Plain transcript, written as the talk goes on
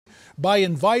by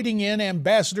inviting in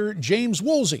Ambassador James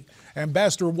Woolsey.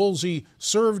 Ambassador Woolsey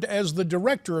served as the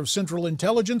Director of Central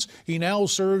Intelligence. He now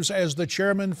serves as the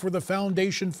Chairman for the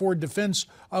Foundation for Defense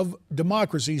of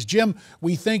Democracies. Jim,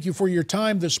 we thank you for your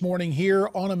time this morning here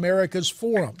on America's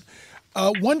Forum.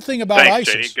 One thing about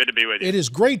ISIS. Thanks, good to be with you. It is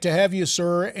great to have you,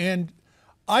 sir. And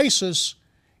ISIS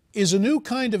is a new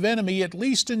kind of enemy, at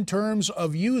least in terms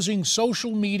of using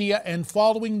social media and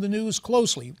following the news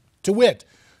closely. To wit,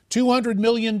 $200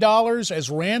 million as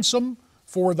ransom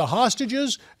for the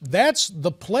hostages. That's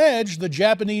the pledge the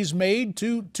Japanese made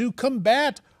to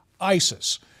combat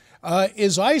ISIS.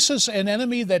 Is ISIS an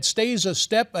enemy that stays a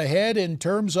step ahead in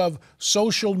terms of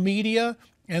social media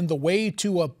and the way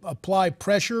to apply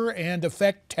pressure and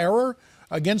affect terror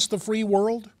against the free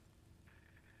world?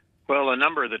 Well, a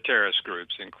number of the terrorist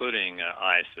groups, including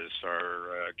ISIS,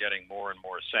 are getting more and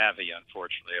more savvy,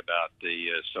 unfortunately, about the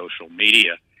social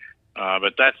media.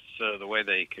 But that's the way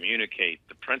they communicate.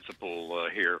 The principle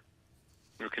here,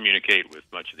 or communicate with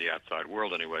much of the outside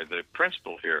world anyway, the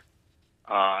principle here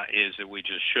is that we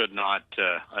just should not,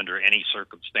 under any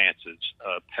circumstances,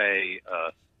 pay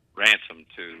ransom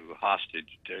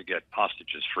to get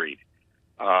hostages freed.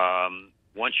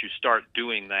 Once you start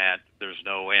doing that, there's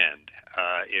no end.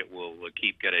 It will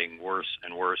keep getting worse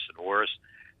and worse and worse,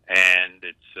 and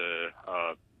it's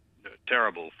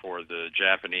terrible for the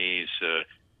Japanese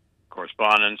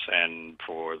correspondents and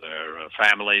for their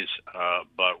families,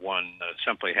 but one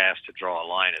simply has to draw a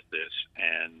line at this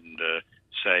and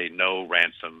say no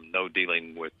ransom, no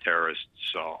dealing with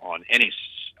terrorists on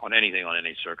anything, on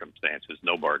any circumstances,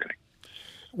 no bargaining.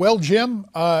 Well, Jim,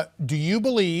 do you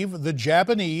believe the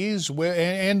Japanese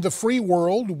and the free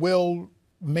world will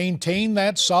maintain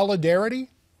that solidarity?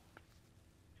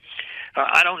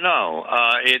 I don't know.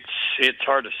 It's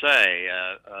hard to say.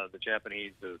 The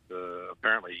Japanese,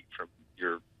 apparently, from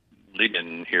your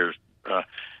lead-in here,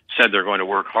 said they're going to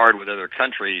work hard with other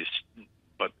countries,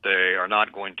 but they are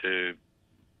not going to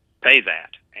pay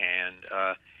that. And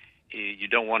you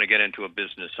don't want to get into a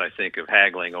business, I think, of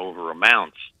haggling over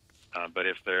amounts. But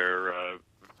if they're,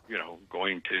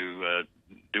 going to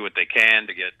do what they can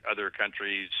to get other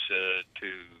countries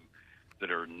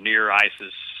that are near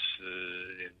ISIS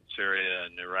in Syria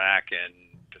and Iraq and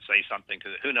to say something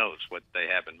to who knows what they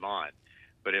have in mind.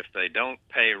 But if they don't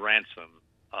pay ransom,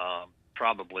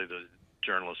 probably the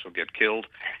journalists will get killed.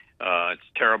 It's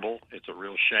terrible. It's a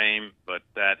real shame, but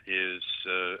that is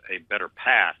a better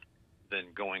path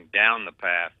than going down the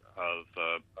path of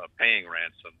paying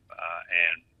ransom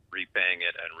and repaying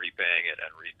it and repaying it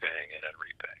and repaying it and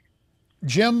repaying it.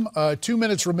 Jim, 2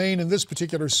 minutes remain in this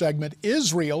particular segment.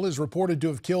 Israel is reported to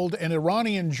have killed an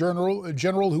Iranian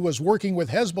general who was working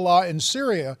with Hezbollah in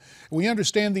Syria. We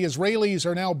understand the Israelis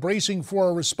are now bracing for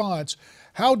a response.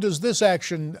 How does this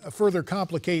action further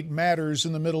complicate matters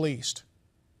in the Middle East?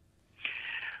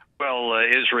 Well,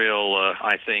 Israel,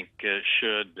 I think,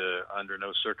 should, under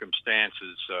no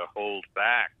circumstances, hold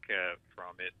back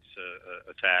from its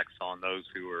attacks on those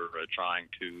who are trying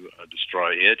to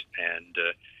destroy it and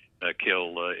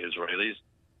kill Israelis,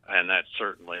 and that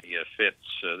certainly fits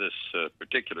this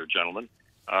particular gentleman.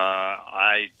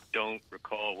 I don't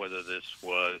recall whether this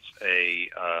was a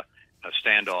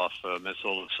standoff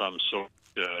missile of some sort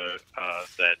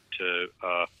that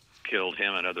killed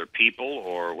him and other people,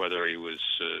 or whether it was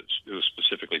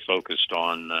specifically focused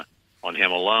on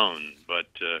him alone. But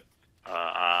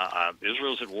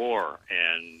Israel's at war,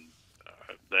 and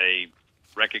they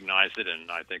recognize it,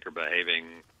 and I think are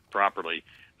behaving properly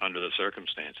under the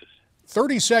circumstances.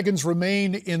 30 seconds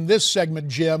remain in this segment,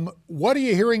 Jim. What are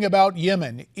you hearing about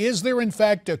Yemen? Is there, in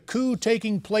fact, a coup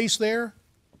taking place there?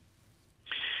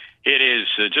 It is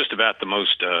just about the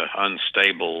most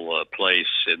unstable place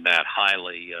in that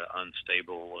highly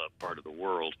unstable part of the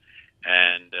world,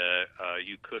 and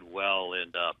you could well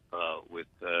end up with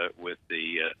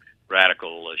the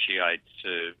radical Shiites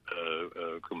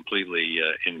completely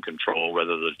in control,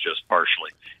 rather than just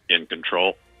partially in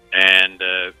control. And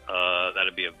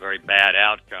that'd be a very bad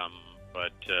outcome,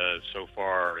 but so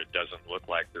far it doesn't look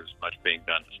like there's much being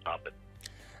done to stop it.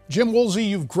 Jim Woolsey,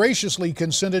 you've graciously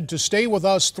consented to stay with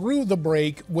us through the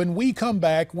break. When we come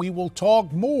back, we will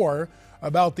talk more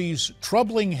about these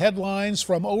troubling headlines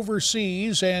from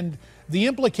overseas and the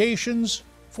implications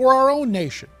for our own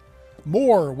nation.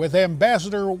 More with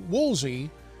Ambassador Woolsey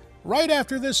right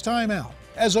after this timeout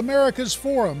as America's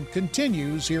Forum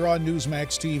continues here on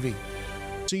Newsmax TV.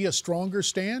 See a stronger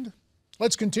stand?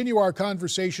 Let's continue our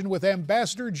conversation with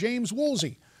Ambassador James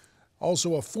Woolsey,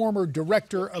 also a former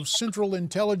Director of Central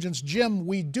Intelligence. Jim,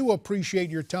 we do appreciate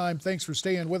your time. Thanks for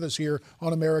staying with us here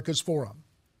on America's Forum.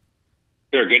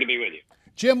 Sure, good to be with you.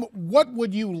 Jim, what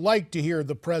would you like to hear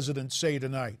the president say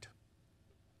tonight?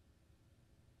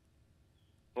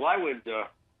 Well, I would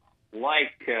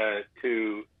like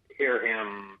to hear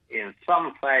him in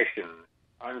some fashion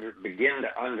begin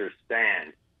to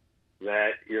understand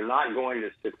that you're not going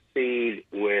to succeed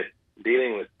with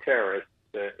dealing with terrorists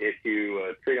if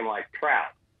you treat them like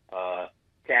trout,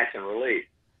 catch and release,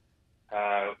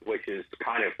 which is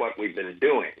kind of what we've been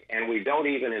doing. And we don't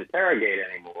even interrogate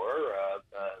anymore.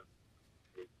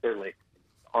 It's certainly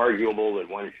arguable that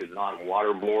one should not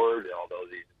waterboard, although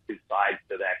there's two sides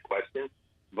to that question.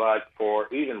 But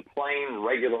for even plain,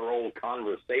 regular old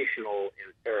conversational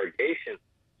interrogation,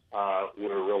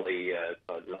 we're really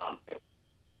not.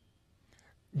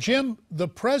 Jim, the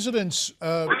president's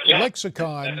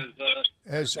lexicon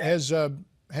has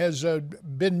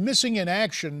been missing in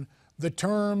action the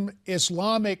term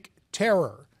Islamic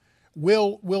terror.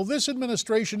 Will this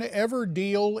administration ever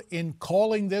deal in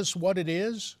calling this what it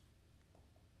is?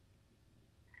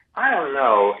 I don't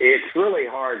know. It's really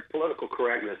hard. Political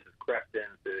correctness has crept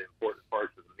into important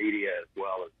parts of the media as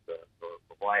well as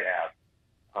the White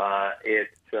House.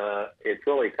 It's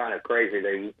really kind of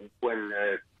crazy. When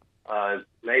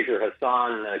Major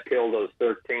Hassan killed those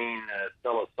 13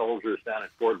 fellow soldiers down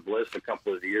at Fort Bliss a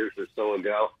couple of years or so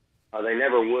ago, they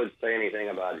never would say anything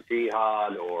about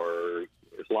jihad or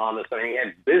Islamists. I mean, he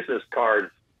had business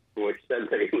cards which said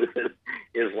that he was an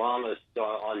Islamist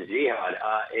on jihad.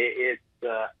 It's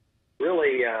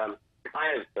really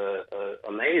kind of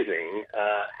amazing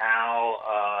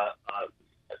how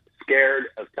scared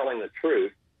of telling the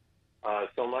truth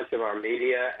so much of our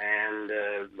media and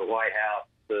the White House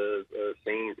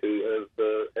seem to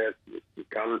have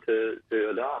come to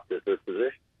adopt this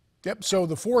position. Yep, so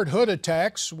the Fort Hood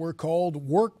attacks were called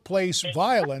workplace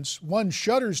violence. One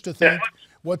shudders to think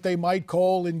what they might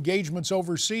call engagements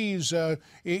overseas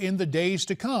in the days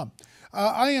to come.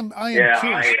 I am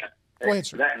curious. Go ahead,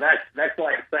 sir. That's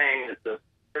like saying that the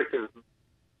person in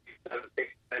the 16th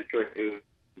century who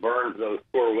burned those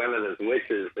poor women as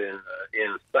witches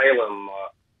in Salem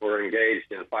were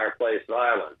engaged in fireplace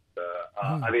violence.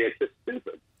 I mean, it's just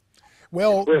stupid.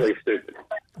 Well, it's really stupid.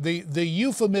 The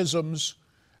euphemisms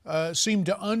seem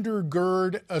to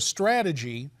undergird a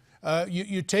strategy.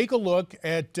 You take a look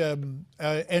at an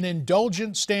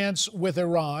indulgent stance with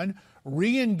Iran,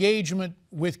 re-engagement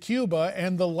with Cuba,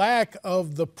 and the lack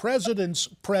of the president's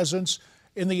presence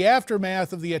in the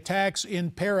aftermath of the attacks in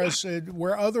Paris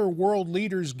where other world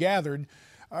leaders gathered.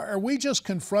 Are we just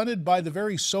confronted by the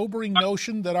very sobering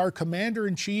notion that our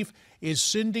commander-in-chief is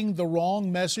sending the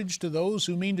wrong message to those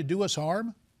who mean to do us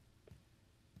harm?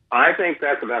 I think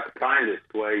that's about the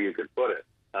kindest way you could put it.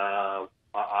 I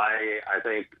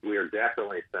think he is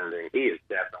definitely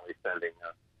sending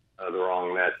the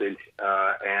wrong message,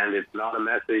 and it's not a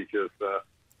message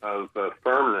of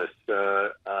firmness.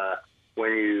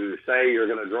 When you say you're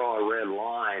going to draw a red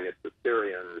line if the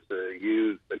Syrians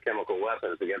use the chemical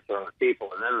weapons against their own people,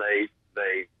 and then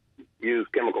they use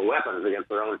chemical weapons against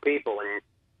their own people, and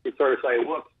you sort of say,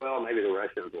 whoops, well, maybe the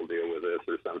Russians will deal with this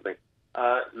or something.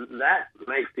 That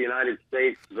makes the United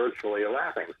States virtually a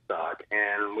laughingstock,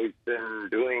 and we've been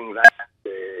doing that.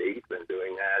 He's been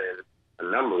doing that in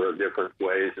a number of different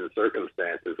ways and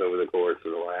circumstances over the course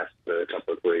of the last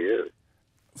couple of 3 years.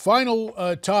 Final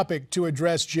topic to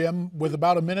address, Jim, with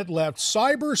about a minute left.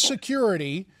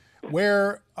 Cybersecurity,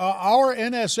 where our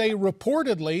NSA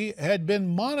reportedly had been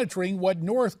monitoring what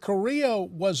North Korea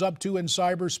was up to in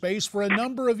cyberspace for a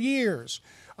number of years.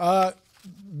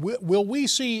 Will we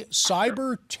see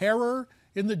cyber terror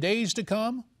in the days to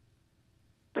come?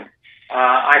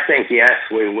 I think, yes,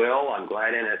 we will. I'm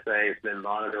glad NSA has been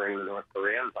monitoring the North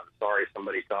Koreans. I'm sorry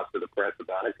somebody talked to the press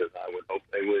about it, because I would hope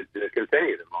they would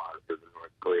continue to monitor the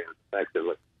North Koreans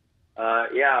effectively.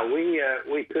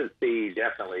 We could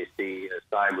definitely see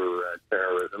cyber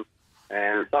terrorism.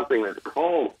 And something that's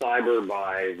called cyber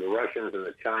by the Russians and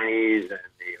the Chinese and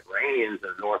the Iranians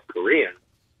and North Koreans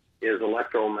is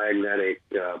electromagnetic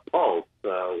pulse,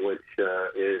 which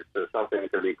is something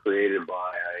that can be created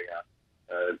by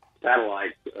a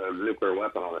satellite nuclear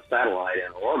weapon on a satellite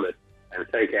in orbit and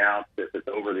take out, if it's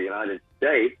over the United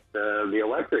States, the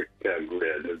electric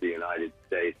grid of the United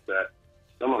States.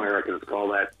 Some Americans call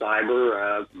that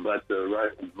cyber, but the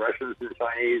Russians and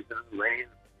Chinese and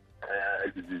Iranians,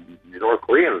 North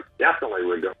Koreans definitely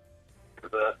regard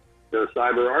their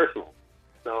cyber arsenal.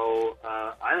 So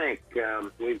I think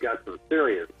we've got some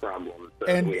serious problems.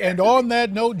 And on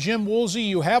that note, Jim Woolsey,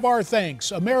 you have our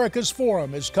thanks. America's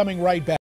Forum is coming right back.